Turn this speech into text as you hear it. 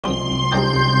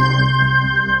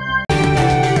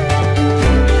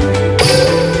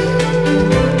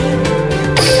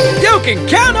can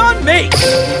count on me!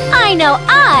 I know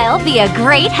I'll be a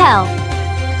great help.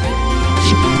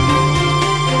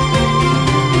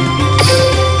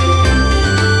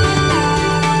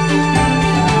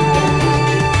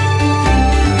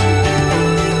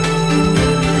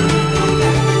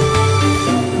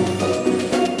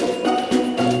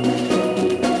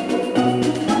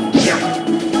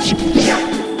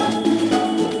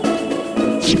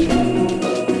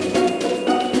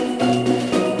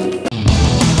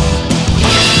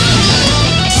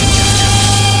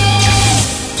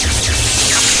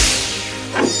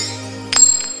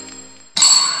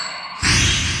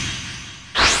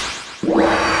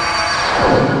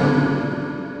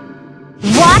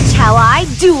 Watch how I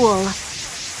duel.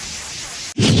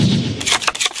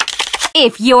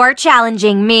 If you're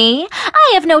challenging me,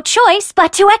 I have no choice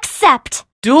but to accept.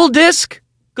 Duel Disc,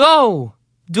 go!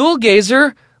 Duel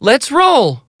Gazer, let's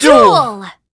roll! Duel!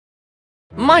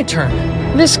 My turn.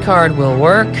 This card will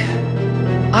work.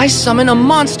 I summon a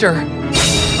monster.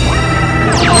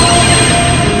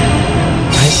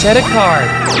 I set a card.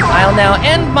 I'll now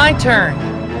end my turn.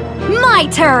 My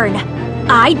turn.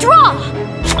 I draw.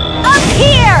 Up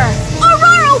here!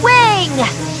 Aurora Wing!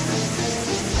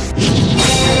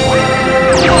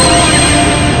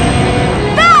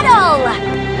 Battle!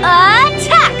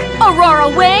 Attack, Aurora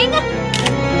Wing!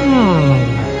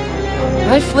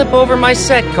 I flip over my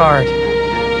set card.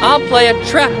 I'll play a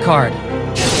trap card.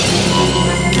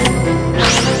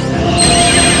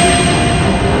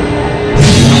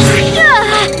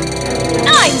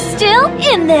 I'm still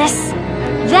in this.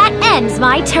 That ends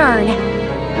my turn.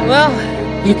 Well,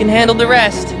 you can handle the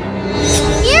rest.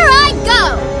 Here I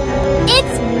go!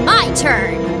 It's my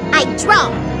turn. I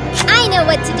draw. I know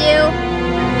what to do.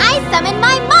 I summon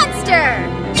my monster.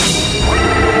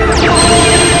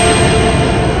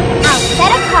 I'll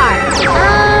set a card.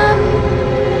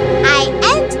 I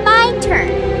end my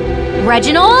turn.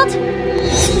 Reginald?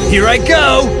 Here I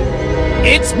go!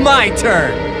 It's my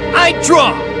turn! I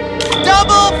draw!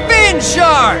 Double Fin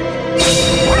Shark!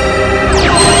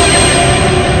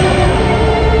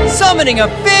 Summoning a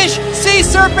fish, sea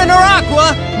serpent, or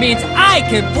aqua means I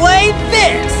can play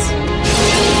this!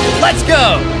 Let's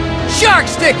go! Shark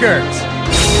Stickers!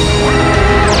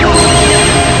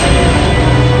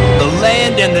 The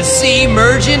land and the sea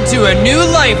merge into a new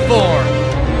life form!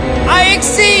 I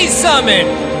Exceed Summon!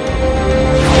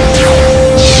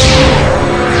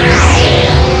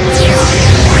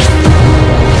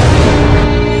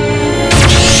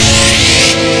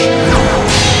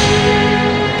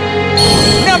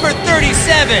 Number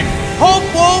 37, Hope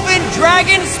Woven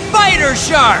Dragon Spider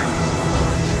Shark!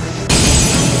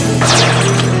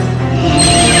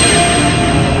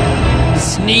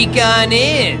 Sneak on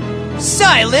in,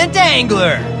 Silent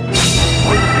Angler!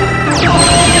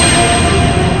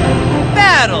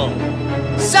 Battle!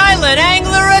 Silent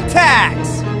Angler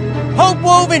attacks! Hope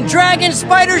Woven Dragon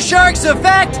Spider Shark's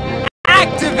effect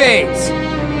activates!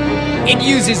 It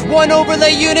uses one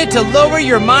overlay unit to lower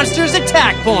your monster's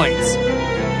attack points.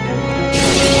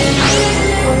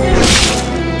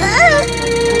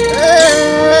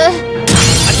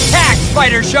 Attack,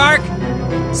 Spider Shark!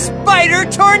 Spider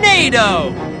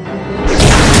Tornado!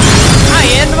 I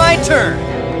end my turn.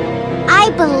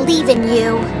 I believe in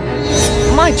you.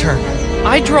 My turn.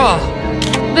 I draw.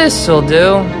 This'll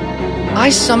do. I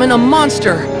summon a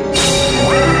monster.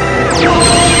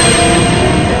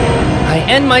 I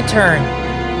end my turn.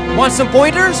 Want some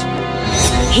pointers?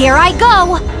 Here I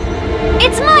go.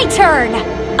 It's my turn.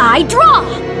 I draw.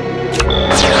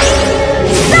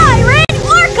 Siren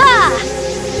Orca!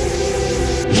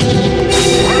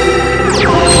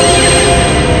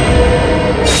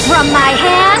 From my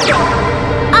hand,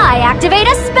 I activate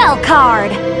a spell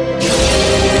card.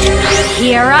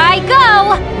 Here I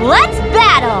go. Let's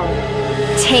battle.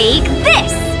 Take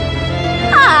this.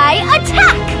 I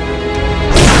attack.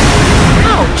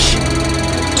 Ouch!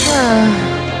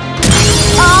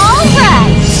 All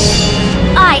right.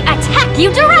 I attack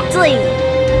you directly.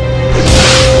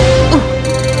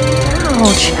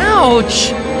 Ouch, ouch!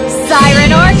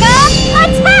 Siren Orca,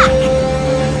 attack!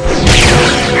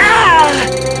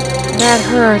 That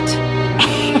hurt.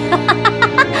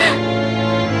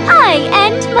 I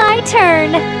end my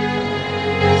turn.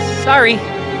 Sorry.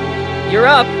 You're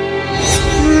up.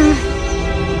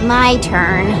 My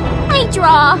turn. I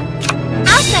draw.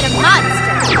 I'll set a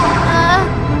monster.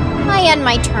 I end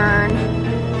my turn.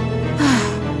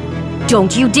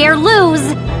 Don't you dare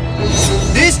lose.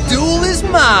 This duel is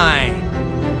mine.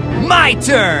 My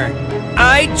turn.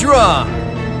 I draw.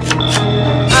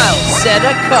 I'll set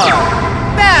a card.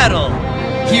 Battle.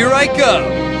 Here I go.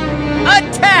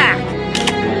 Attack.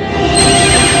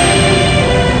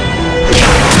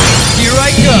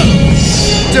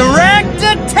 Direct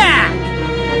attack!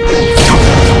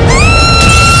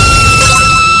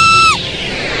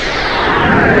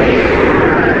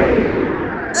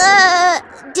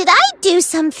 Did I do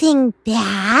something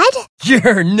bad?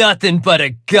 You're nothing but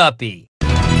a guppy.